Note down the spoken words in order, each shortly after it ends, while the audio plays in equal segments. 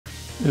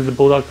This is the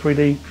Bulldog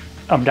 3D.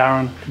 I'm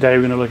Darren. Today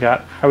we're going to look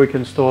at how we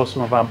can store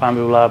some of our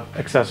Bambu Lab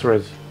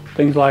accessories.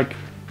 Things like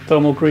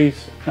thermal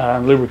grease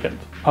and lubricant.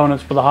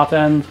 Components for the hot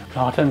end, the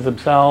hot ends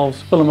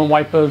themselves, filament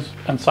wipers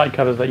and side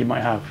cutters that you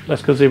might have.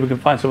 Let's go see if we can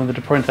find something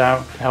to print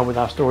out to help with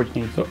our storage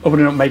needs. So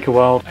opening up Maker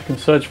World, I can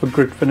search for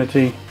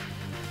Gridfinity.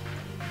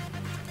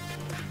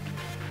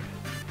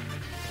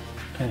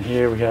 And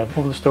here we have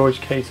all the storage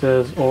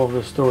cases, all of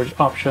the storage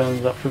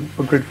options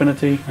for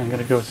Gridfinity. I'm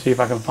going to go see if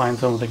I can find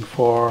something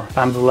for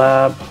Bambu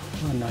Lab.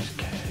 A nice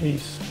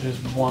case.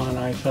 There's one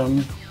item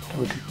that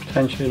we could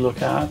potentially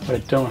look at, but I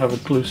don't have a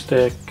glue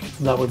stick.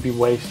 That would be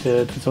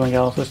wasted. And something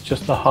else that's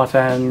just the hot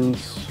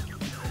ends.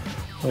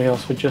 Something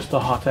else for just the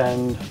hot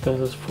end. This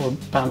is for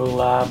Bambu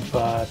Lab,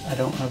 but I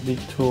don't have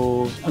these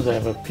tools as I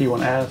have a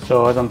P1S.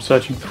 So as I'm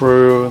searching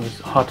through,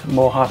 there's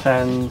more hot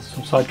ends,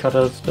 some side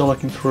cutters. Still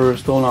looking through,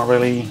 still not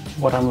really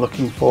what I'm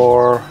looking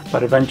for.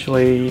 But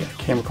eventually I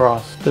came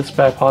across this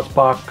spare parts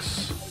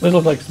box. This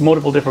looks like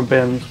multiple different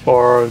bins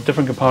for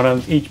different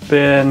components. Each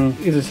bin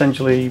is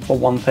essentially for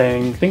one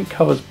thing. I think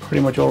covers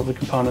pretty much all of the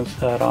components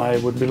that I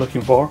would be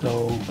looking for.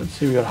 So let's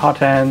see, we got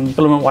hot ends,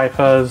 filament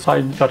wipers,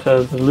 side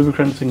cutters,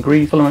 lubricants and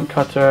grease, filament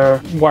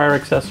cutter, wire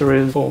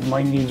accessories for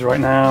my needs right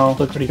now.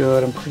 Look pretty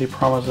good and pretty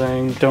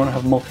promising. Don't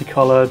have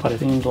multicolored, but it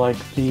seems like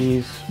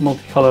these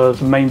multicolors,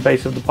 the main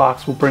base of the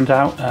box will print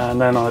out,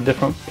 and then on a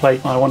different plate,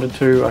 if I wanted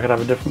to, I could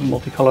have a different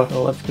multicolor.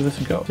 So let's give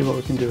this a go, see what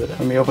we can do with it.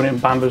 Let me open it in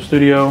Bambu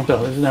Studio.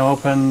 So this is now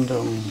open.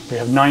 We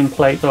have 9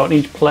 plates. So on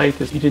each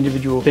plate is each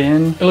individual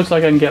bin. It looks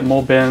like I can get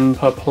more bins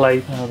per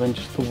plate than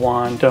just the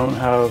one. Don't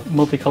have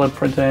multicolored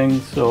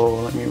printing, so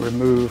let me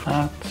remove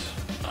that.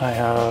 I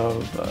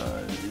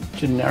have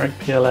generic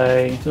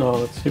PLA, so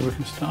let's see if we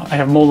can start. I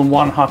have more than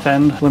one hot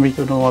end. Let me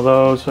do one of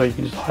those, so you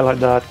can just highlight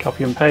that,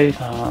 copy and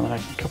paste, and then I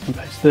can copy and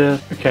paste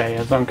this. Okay,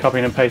 as I'm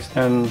copying and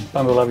pasting,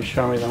 Bambu Lab is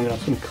showing me that I'm going to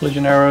have some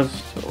collision errors,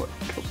 so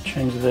I'll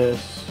change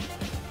this.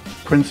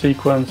 Print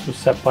sequence was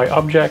set by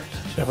object.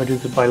 So if I do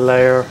this by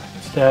layer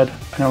instead,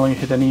 I don't want to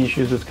hit any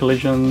issues with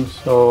collisions.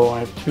 So I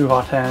have 2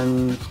 hot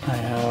ends. I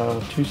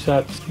have 2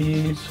 sets.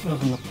 These,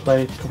 those on the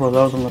plate, a couple of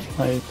those on the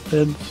plate.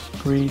 Lids,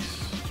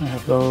 grease, I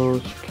have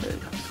those. Okay,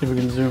 let's see if we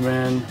can zoom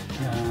in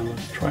and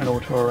let's try and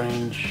auto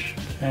arrange.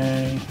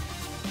 Okay.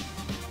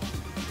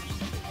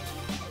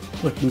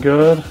 Looking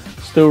good.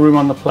 Still room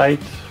on the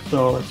plate.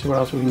 So let's see what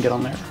else we can get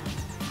on there.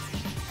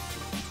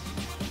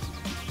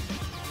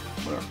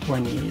 What else do I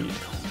need?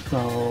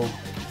 So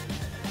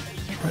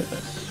try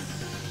this.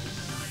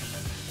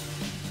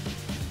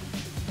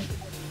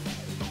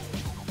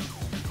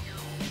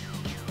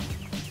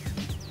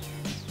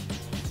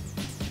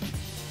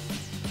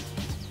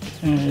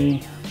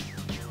 Okay.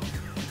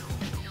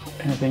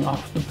 Anything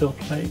off the build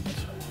plate?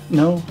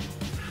 No.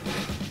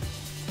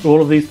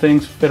 All of these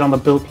things fit on the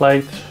build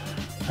plate,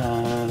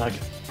 and I can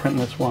print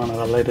this one at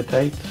a later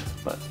date,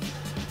 but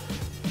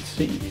let's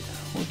see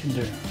what we can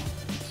do.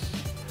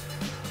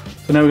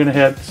 So now we're going to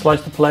hit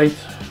slice the plate.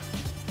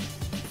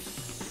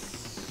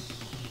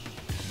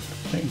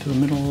 Into the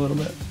middle a little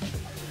bit.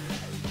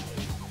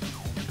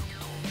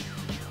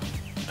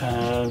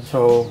 And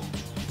so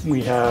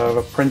we have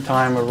a print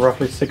time of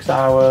roughly 6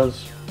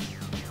 hours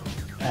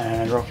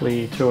and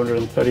roughly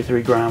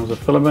 233 grams of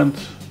filament.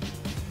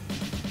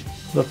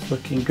 That's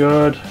looking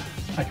good.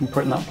 I can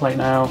print that plate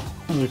now.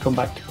 As we come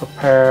back to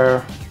prepare,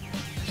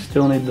 I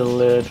still need the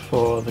lid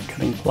for the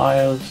cutting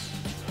pliers.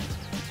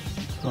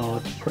 So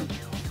let's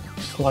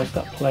slice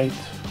that plate.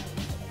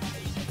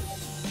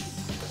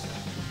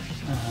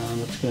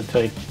 It's going to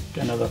take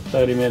another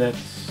 30 minutes,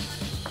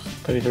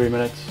 33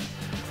 minutes.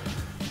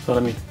 So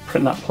let me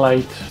print that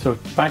plate. So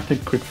back to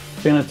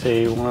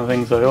Gridfinity, one of the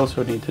things I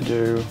also need to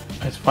do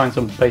is find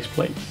some base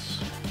plates.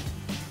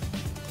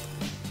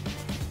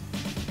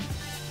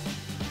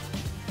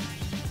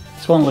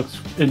 This one looks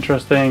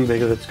interesting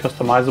because it's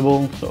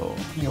customizable. So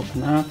let me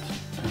open that.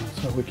 And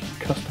so we can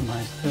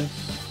customize this.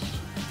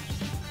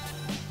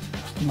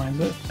 Customize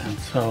it. And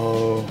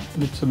so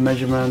did some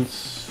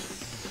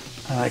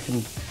measurements, and I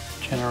can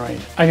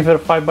fit a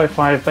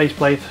 5x5 base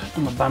plate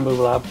on the Bambu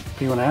Lab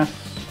P1S,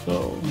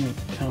 so let me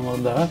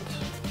download that.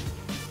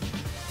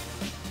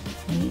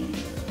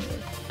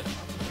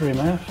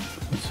 3MF,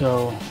 and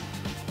so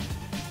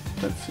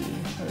let's see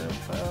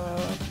if I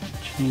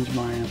change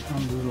my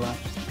Bambu Lab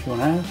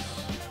P1S.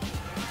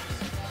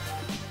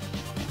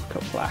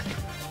 Got black.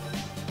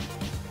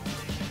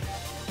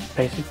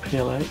 Basic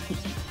PLA.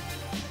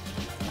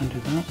 Undo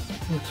that.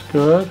 Looks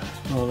good.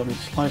 So let me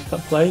slice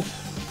that plate.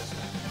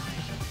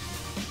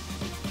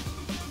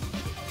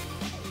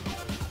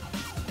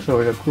 So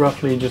we got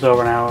roughly just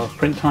over an hour of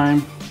print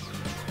time.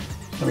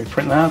 Let me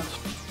print that.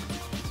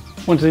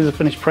 Once these are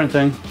finished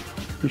printing,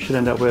 you should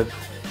end up with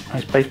a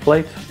nice base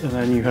plate, and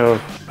then you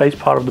have base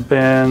part of the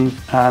bin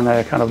and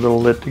a kind of little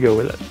lid to go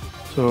with it.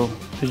 So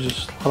you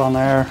just slot on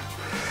there,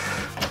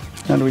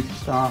 and we can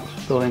start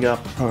building up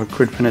our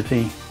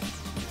Gridfinity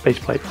base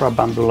plate for our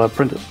Bambu Lab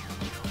printers.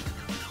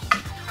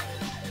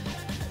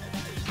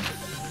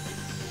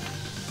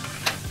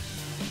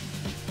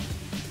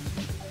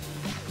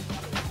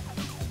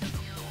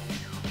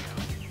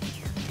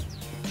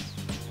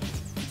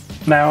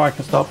 Now I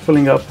can start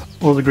filling up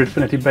all the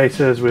Gridfinity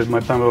bases with my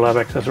Bambu Lab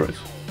accessories.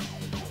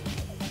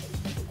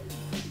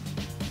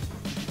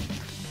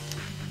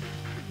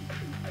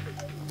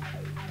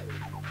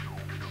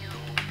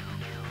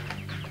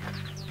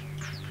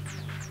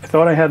 I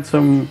thought I had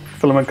some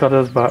filament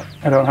cutters, but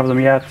I don't have them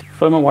yet.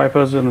 Filament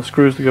wipers and the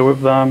screws to go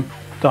with them.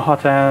 The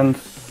hot end,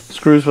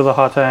 screws for the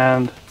hot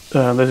end.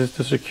 This is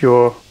to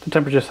secure the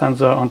temperature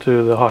sensor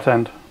onto the hot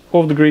end.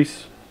 All of the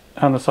grease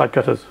and the side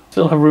cutters.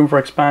 Still have room for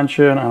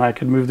expansion, and I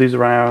can move these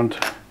around.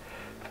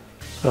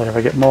 So if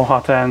I get more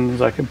hot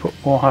ends, I can put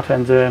more hot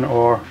ends in,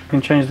 or I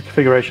can change the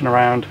configuration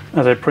around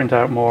as I print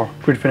out more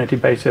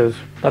Gridfinity bases.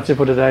 That's it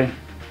for today.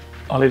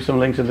 I'll leave some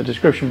links in the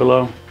description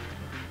below.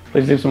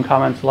 Please leave some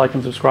comments, like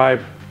and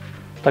subscribe.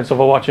 Thanks all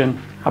for watching.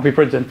 Happy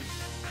printing.